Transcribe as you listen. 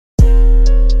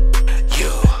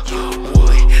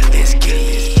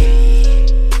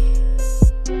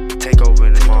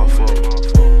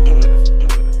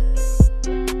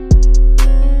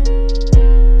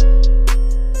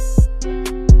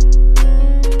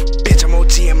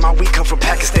from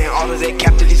Pakistan. All of that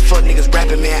captain, these fuck niggas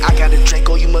rapping, man. I got a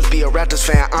Draco, you must be a Raptors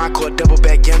fan. Encore, double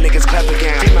back, young niggas clap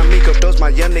again. Free my Miko, those my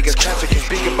young niggas trafficking.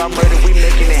 Speaking about murder, we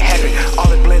making it happen. All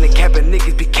the blending capping,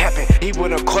 niggas be capping. He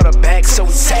wouldn't quarterback, so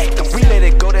we sacked him. We let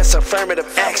it go, that's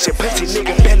affirmative action. Pussy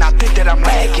nigga, Ben, I think that I'm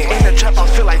lagging. In the trap, I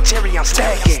feel like Jerry, I'm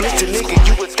stacking. Listen, nigga,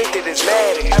 you would think that it's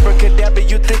magic. Abracadabra,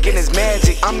 you thinking it's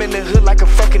magic. I'm in the hood like a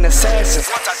fucking assassin.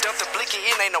 Once I dump the blicky,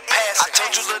 it ain't no passing. I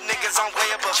told you little niggas, I'm way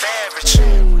above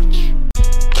average.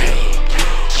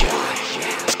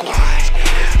 Squad,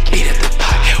 beat at the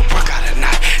pot, work out at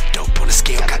night. Dope on the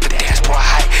scale, got the dashboard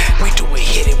high. We do it,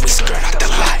 hit it, we skirt out the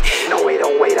lot. No wait,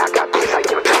 don't wait, I got bitch like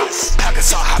your face. Falcon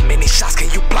saw how many shots can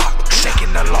you block?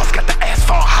 Shaking the loft, got the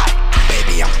asphalt hot.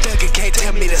 Baby, I'm thugging, can't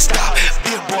tell me to stop.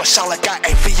 Billboard shot like I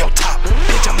ain't for your top.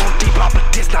 Bitch, I'm on D-block, but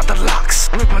this not the locks.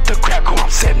 Rip with the crack, I'm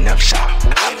setting up shop.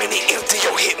 How many empty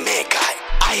your hitman got?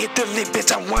 I hit the lip,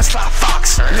 bitch, I'm one slot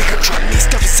fox. Nigga try me,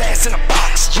 stuff his ass in a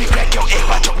box. We crack your egg,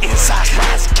 watch your insides.